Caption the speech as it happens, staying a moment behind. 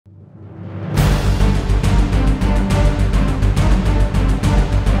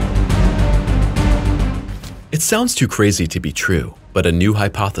It sounds too crazy to be true, but a new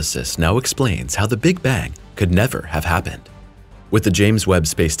hypothesis now explains how the Big Bang could never have happened. With the James Webb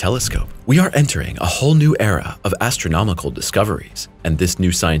Space Telescope, we are entering a whole new era of astronomical discoveries, and this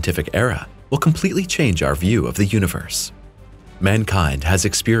new scientific era will completely change our view of the universe. Mankind has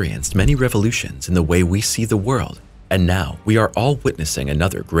experienced many revolutions in the way we see the world, and now we are all witnessing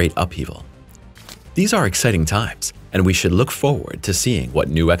another great upheaval. These are exciting times, and we should look forward to seeing what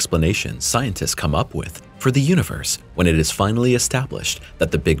new explanations scientists come up with for the universe when it is finally established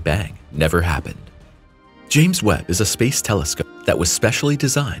that the Big Bang never happened. James Webb is a space telescope that was specially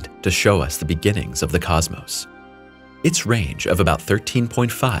designed to show us the beginnings of the cosmos. Its range of about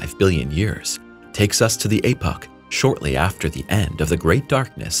 13.5 billion years takes us to the epoch shortly after the end of the Great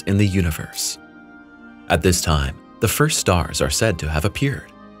Darkness in the universe. At this time, the first stars are said to have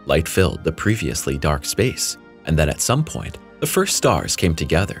appeared. Light filled the previously dark space, and then at some point, the first stars came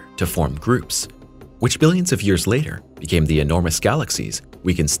together to form groups, which billions of years later became the enormous galaxies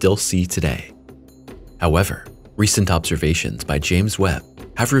we can still see today. However, recent observations by James Webb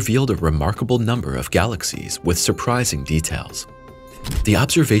have revealed a remarkable number of galaxies with surprising details. The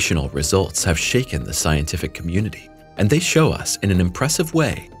observational results have shaken the scientific community, and they show us in an impressive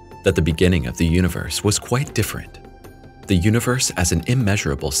way that the beginning of the universe was quite different. The universe as an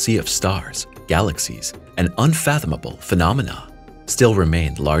immeasurable sea of stars, galaxies, and unfathomable phenomena still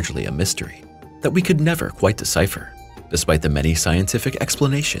remained largely a mystery that we could never quite decipher, despite the many scientific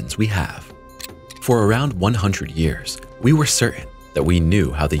explanations we have. For around 100 years, we were certain that we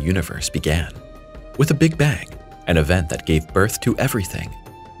knew how the universe began. With a Big Bang, an event that gave birth to everything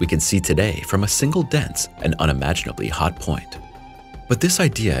we can see today from a single dense and unimaginably hot point. But this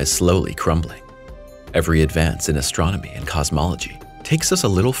idea is slowly crumbling. Every advance in astronomy and cosmology takes us a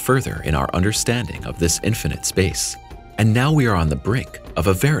little further in our understanding of this infinite space, and now we are on the brink of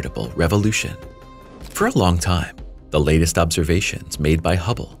a veritable revolution. For a long time, the latest observations made by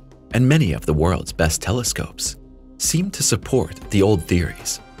Hubble and many of the world's best telescopes seem to support the old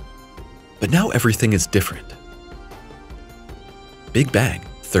theories. But now everything is different. Big Bang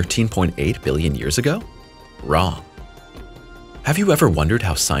 13.8 billion years ago? Wrong. Have you ever wondered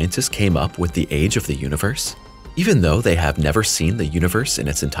how scientists came up with the age of the universe, even though they have never seen the universe in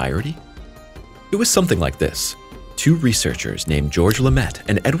its entirety? It was something like this. Two researchers named George Lemaitre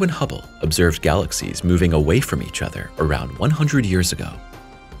and Edwin Hubble observed galaxies moving away from each other around 100 years ago.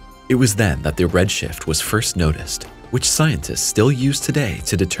 It was then that their redshift was first noticed, which scientists still use today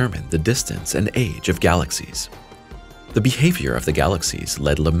to determine the distance and age of galaxies. The behavior of the galaxies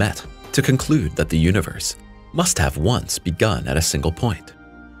led Lemaitre to conclude that the universe must have once begun at a single point.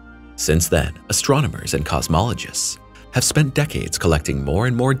 Since then, astronomers and cosmologists have spent decades collecting more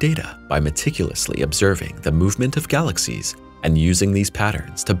and more data by meticulously observing the movement of galaxies and using these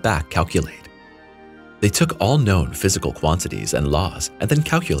patterns to back calculate. They took all known physical quantities and laws and then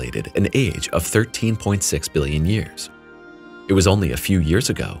calculated an age of 13.6 billion years. It was only a few years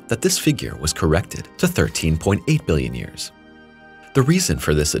ago that this figure was corrected to 13.8 billion years. The reason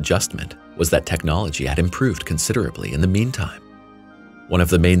for this adjustment was that technology had improved considerably in the meantime. One of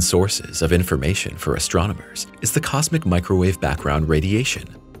the main sources of information for astronomers is the cosmic microwave background radiation,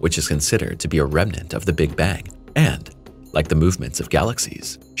 which is considered to be a remnant of the Big Bang and, like the movements of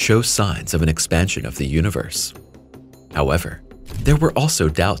galaxies, shows signs of an expansion of the universe. However, there were also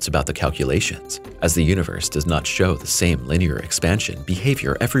doubts about the calculations, as the universe does not show the same linear expansion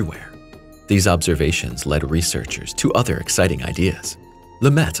behavior everywhere. These observations led researchers to other exciting ideas.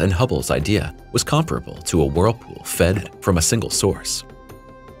 Lemaitre and Hubble's idea was comparable to a whirlpool fed from a single source.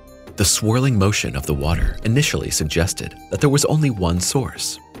 The swirling motion of the water initially suggested that there was only one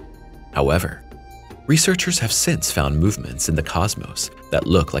source. However, researchers have since found movements in the cosmos that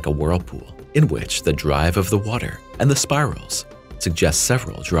look like a whirlpool, in which the drive of the water and the spirals suggest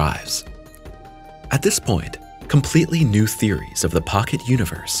several drives. At this point, completely new theories of the pocket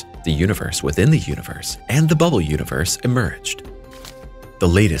universe, the universe within the universe, and the bubble universe emerged. The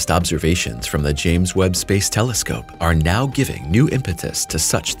latest observations from the James Webb Space Telescope are now giving new impetus to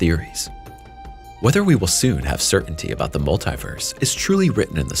such theories. Whether we will soon have certainty about the multiverse is truly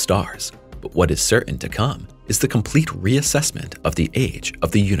written in the stars, but what is certain to come is the complete reassessment of the age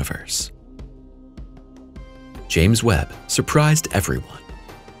of the universe. James Webb surprised everyone.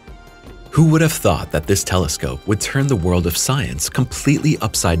 Who would have thought that this telescope would turn the world of science completely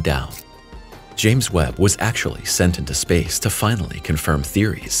upside down? James Webb was actually sent into space to finally confirm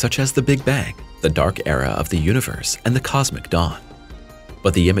theories such as the Big Bang, the dark era of the universe, and the cosmic dawn.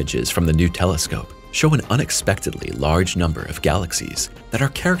 But the images from the new telescope show an unexpectedly large number of galaxies that are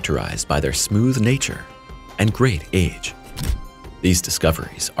characterized by their smooth nature and great age. These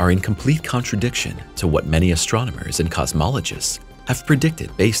discoveries are in complete contradiction to what many astronomers and cosmologists have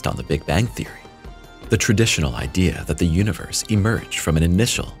predicted based on the Big Bang Theory. The traditional idea that the universe emerged from an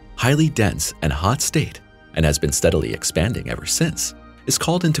initial, highly dense and hot state and has been steadily expanding ever since is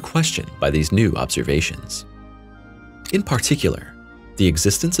called into question by these new observations. In particular, the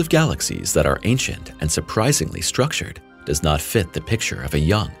existence of galaxies that are ancient and surprisingly structured does not fit the picture of a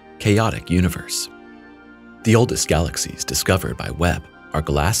young, chaotic universe. The oldest galaxies discovered by Webb are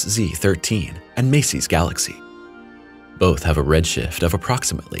Glass Z13 and Macy's Galaxy. Both have a redshift of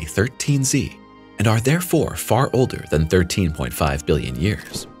approximately 13Z and are therefore far older than 13.5 billion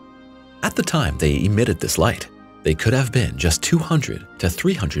years. At the time they emitted this light, they could have been just 200 to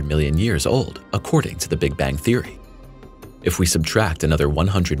 300 million years old, according to the Big Bang Theory. If we subtract another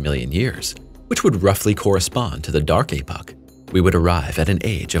 100 million years, which would roughly correspond to the Dark Epoch, we would arrive at an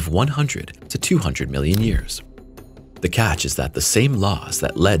age of 100 to 200 million years. The catch is that the same laws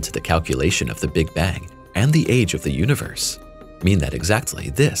that led to the calculation of the Big Bang and the age of the universe mean that exactly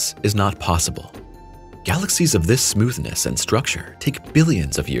this is not possible. Galaxies of this smoothness and structure take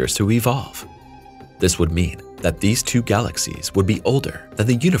billions of years to evolve. This would mean that these two galaxies would be older than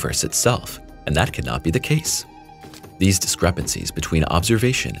the universe itself, and that cannot be the case. These discrepancies between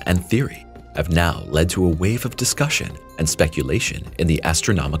observation and theory have now led to a wave of discussion and speculation in the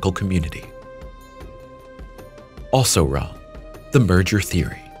astronomical community. Also wrong, the merger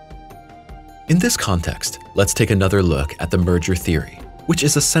theory. In this context, let's take another look at the merger theory, which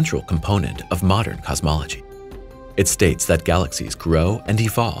is a central component of modern cosmology. It states that galaxies grow and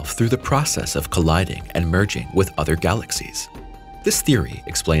evolve through the process of colliding and merging with other galaxies. This theory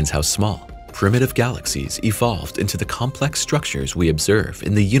explains how small, primitive galaxies evolved into the complex structures we observe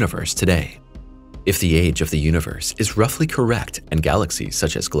in the universe today. If the age of the universe is roughly correct and galaxies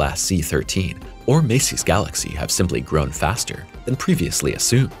such as Glass C13 or Macy's Galaxy have simply grown faster than previously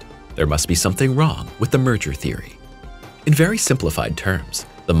assumed, there must be something wrong with the merger theory. In very simplified terms,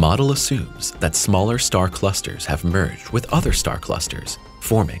 the model assumes that smaller star clusters have merged with other star clusters,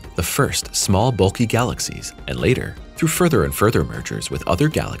 forming the first small bulky galaxies, and later, through further and further mergers with other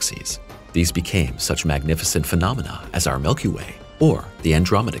galaxies, these became such magnificent phenomena as our Milky Way or the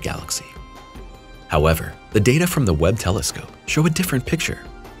Andromeda Galaxy. However, the data from the Webb telescope show a different picture.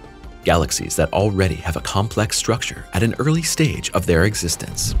 Galaxies that already have a complex structure at an early stage of their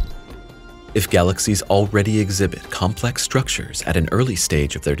existence. If galaxies already exhibit complex structures at an early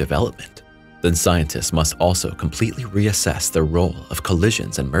stage of their development, then scientists must also completely reassess the role of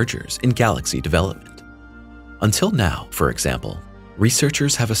collisions and mergers in galaxy development. Until now, for example,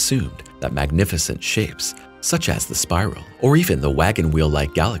 researchers have assumed that magnificent shapes, such as the spiral or even the wagon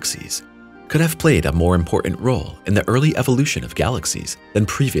wheel-like galaxies, could have played a more important role in the early evolution of galaxies than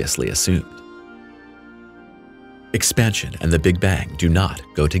previously assumed. Expansion and the Big Bang do not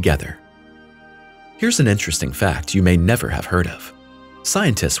go together. Here's an interesting fact you may never have heard of.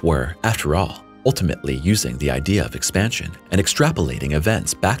 Scientists were, after all, ultimately using the idea of expansion and extrapolating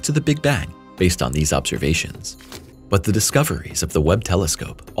events back to the Big Bang based on these observations. But the discoveries of the Webb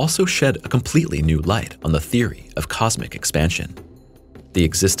telescope also shed a completely new light on the theory of cosmic expansion. The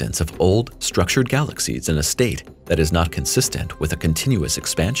existence of old, structured galaxies in a state that is not consistent with a continuous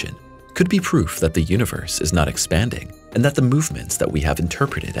expansion could be proof that the universe is not expanding and that the movements that we have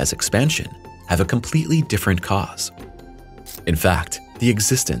interpreted as expansion have a completely different cause. In fact, the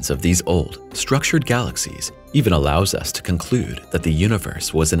existence of these old, structured galaxies even allows us to conclude that the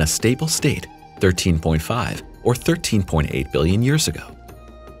universe was in a stable state 13.5 or 13.8 billion years ago.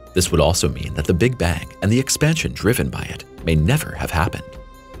 This would also mean that the Big Bang and the expansion driven by it may never have happened.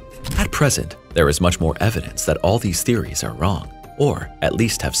 At present, there is much more evidence that all these theories are wrong, or at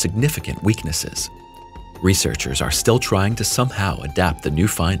least have significant weaknesses. Researchers are still trying to somehow adapt the new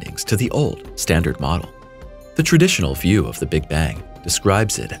findings to the old, standard model. The traditional view of the Big Bang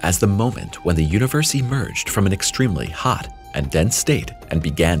describes it as the moment when the universe emerged from an extremely hot and dense state and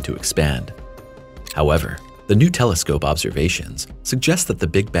began to expand. However, the new telescope observations suggest that the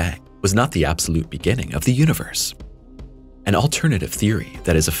Big Bang was not the absolute beginning of the universe. An alternative theory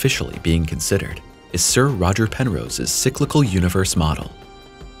that is officially being considered is Sir Roger Penrose's cyclical universe model.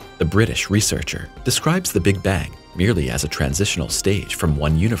 The British researcher describes the Big Bang merely as a transitional stage from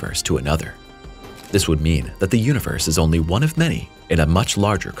one universe to another. This would mean that the universe is only one of many in a much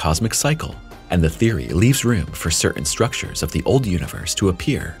larger cosmic cycle, and the theory leaves room for certain structures of the old universe to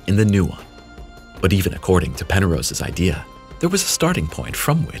appear in the new one. But even according to Penrose's idea, there was a starting point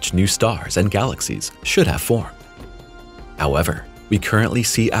from which new stars and galaxies should have formed. However, we currently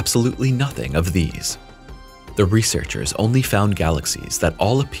see absolutely nothing of these. The researchers only found galaxies that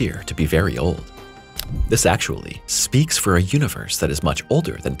all appear to be very old. This actually speaks for a universe that is much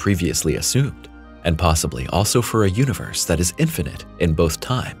older than previously assumed, and possibly also for a universe that is infinite in both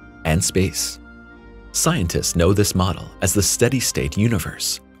time and space. Scientists know this model as the steady-state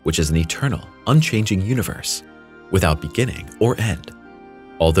universe, which is an eternal, unchanging universe without beginning or end.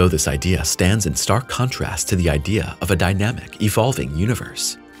 Although this idea stands in stark contrast to the idea of a dynamic, evolving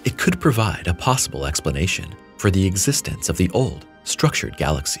universe, it could provide a possible explanation for the existence of the old, structured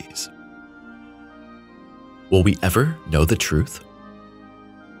galaxies. Will we ever know the truth?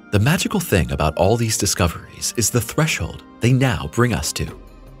 The magical thing about all these discoveries is the threshold they now bring us to.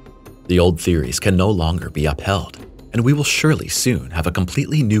 The old theories can no longer be upheld, and we will surely soon have a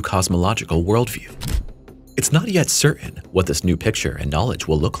completely new cosmological worldview. It's not yet certain what this new picture and knowledge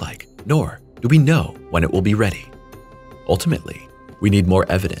will look like, nor do we know when it will be ready. Ultimately, we need more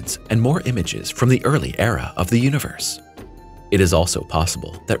evidence and more images from the early era of the universe. It is also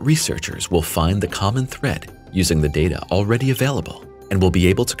possible that researchers will find the common thread using the data already available and will be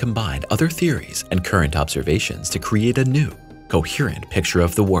able to combine other theories and current observations to create a new, coherent picture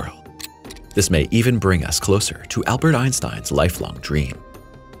of the world. This may even bring us closer to Albert Einstein's lifelong dream.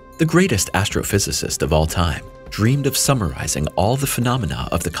 The greatest astrophysicist of all time dreamed of summarizing all the phenomena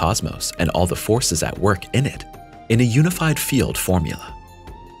of the cosmos and all the forces at work in it in a unified field formula.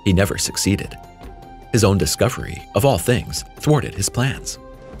 He never succeeded. His own discovery, of all things, thwarted his plans.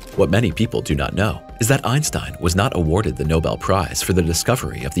 What many people do not know is that Einstein was not awarded the Nobel Prize for the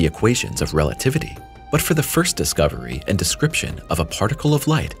discovery of the equations of relativity, but for the first discovery and description of a particle of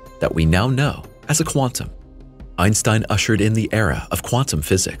light that we now know as a quantum. Einstein ushered in the era of quantum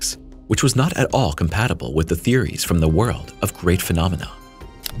physics, which was not at all compatible with the theories from the world of great phenomena.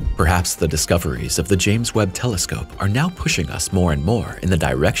 Perhaps the discoveries of the James Webb Telescope are now pushing us more and more in the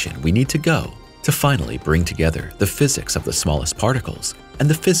direction we need to go to finally bring together the physics of the smallest particles and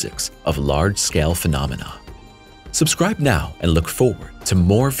the physics of large-scale phenomena. Subscribe now and look forward to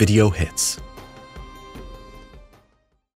more video hits.